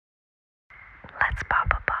Let's pop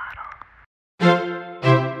a bottle.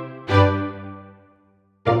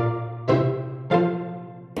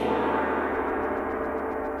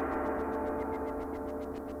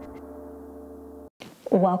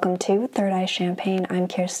 Welcome to Third Eye Champagne. I'm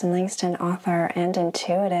Kirsten Langston, author and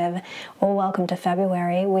intuitive. Well, welcome to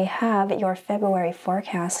February. We have your February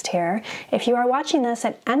forecast here. If you are watching this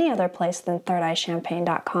at any other place than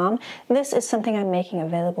thirdeyechampagne.com, this is something I'm making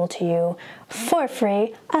available to you for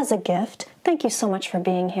free as a gift. Thank you so much for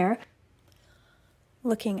being here.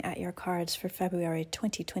 Looking at your cards for February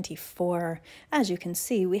 2024, as you can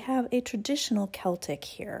see, we have a traditional Celtic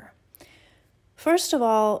here. First of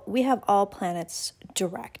all, we have all planets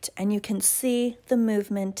direct, and you can see the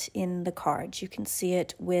movement in the cards. You can see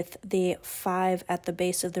it with the 5 at the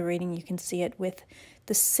base of the reading. You can see it with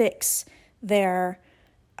the 6 there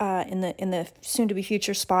in the soon-to-be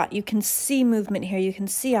future spot. You can see movement here. You can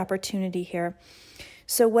see opportunity here.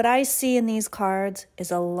 So what I see in these cards is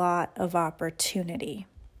a lot of opportunity.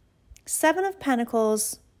 7 of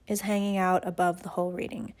Pentacles is hanging out above the whole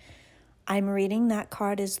reading. I'm reading that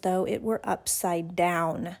card as though it were upside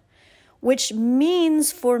down, which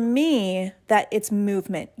means for me that it's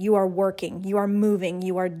movement. You are working, you are moving,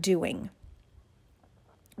 you are doing.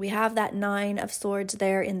 We have that 9 of Swords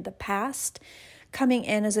there in the past, coming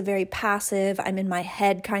in as a very passive, I'm in my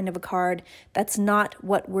head kind of a card. That's not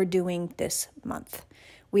what we're doing this month.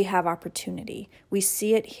 We have opportunity. We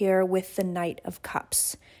see it here with the Knight of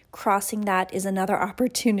Cups. Crossing that is another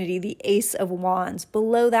opportunity, the Ace of Wands.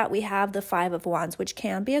 Below that, we have the 5 of Wands, which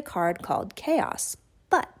can be a card called Chaos.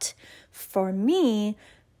 But for me,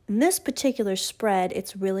 in this particular spread,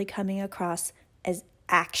 it's really coming across as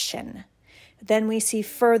action. Then we see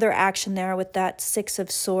further action there with that 6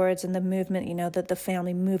 of Swords and the movement, that the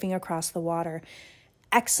family moving across the water.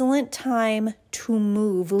 Excellent time to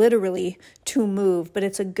move, literally to move, but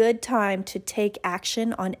it's a good time to take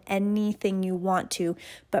action on anything you want to,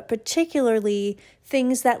 but particularly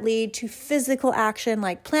things that lead to physical action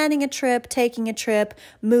like planning a trip, taking a trip,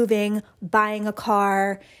 moving, buying a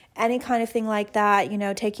car, any kind of thing like that,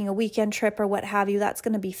 taking a weekend trip or what have you. That's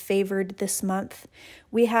going to be favored this month.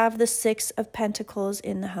 We have the 6 of Pentacles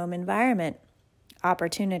in the home environment.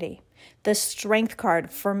 Opportunity. The Strength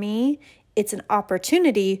card for me, it's an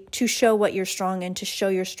opportunity to show what you're strong in, to show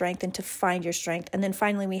your strength and to find your strength. And then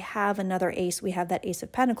finally, we have another ace. We have that Ace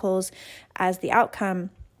of Pentacles as the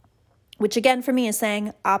outcome, which again for me is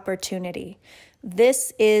saying opportunity.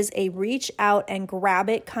 This is a reach out and grab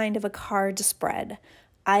it kind of a card spread.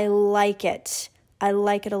 I like it. I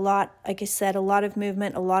like it a lot. Like I said, a lot of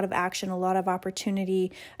movement, a lot of action, a lot of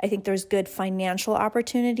opportunity. I think there's good financial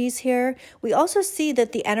opportunities here. We also see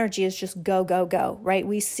that the energy is just go, go, go, right?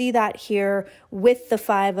 We see that here with the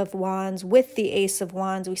 5 of Wands, with the Ace of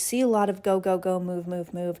Wands. We see a lot of go, go, go, move,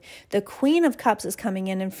 move, move. The Queen of Cups is coming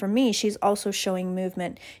in, and for me, she's also showing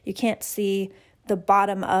movement. You can't see the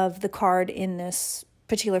bottom of the card in this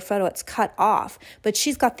particular photo, it's cut off, but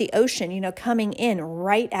she's got the ocean, coming in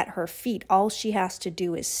right at her feet. All she has to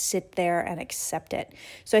do is sit there and accept it.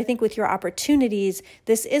 So I think with your opportunities,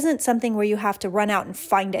 this isn't something where you have to run out and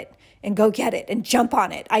find it and go get it and jump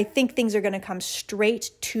on it. I think things are going to come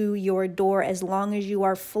straight to your door as long as you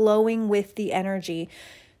are flowing with the energy.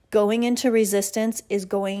 Going into resistance is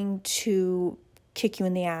going to kick you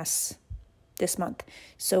in the ass this month.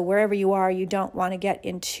 So wherever you are, you don't want to get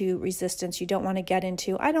into resistance. You don't want to get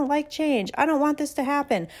into, I don't like change. I don't want this to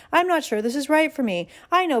happen. I'm not sure this is right for me.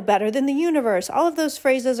 I know better than the universe. All of those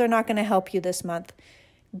phrases are not going to help you this month.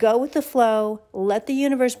 Go with the flow. Let the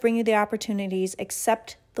universe bring you the opportunities.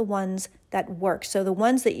 Accept the ones that work. So the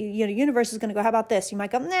ones that universe is going to go, how about this? You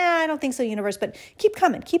might go, nah, I don't think so, universe, but keep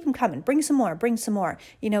coming, keep them coming. Bring some more, bring some more.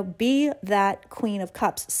 Be that Queen of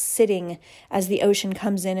Cups sitting as the ocean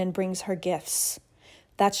comes in and brings her gifts.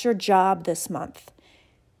 That's your job this month.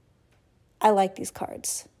 I like these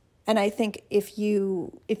cards. And I think if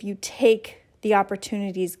you take the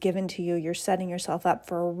opportunities given to you, you're setting yourself up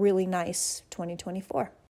for a really nice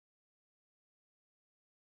 2024.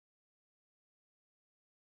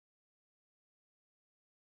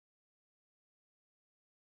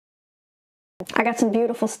 I got some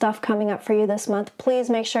beautiful stuff coming up for you this month. Please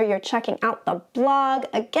make sure you're checking out the blog.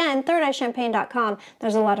 Again, thirdeyechampagne.com.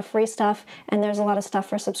 There's a lot of free stuff, and there's a lot of stuff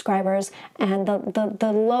for subscribers. And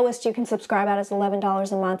the lowest you can subscribe at is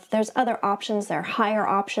 $11 a month. There's other options. There are higher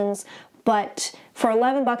options. But for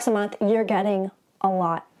 $11 a month, you're getting a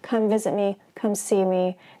lot. Come visit me. Come see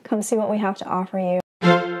me. Come see what we have to offer you.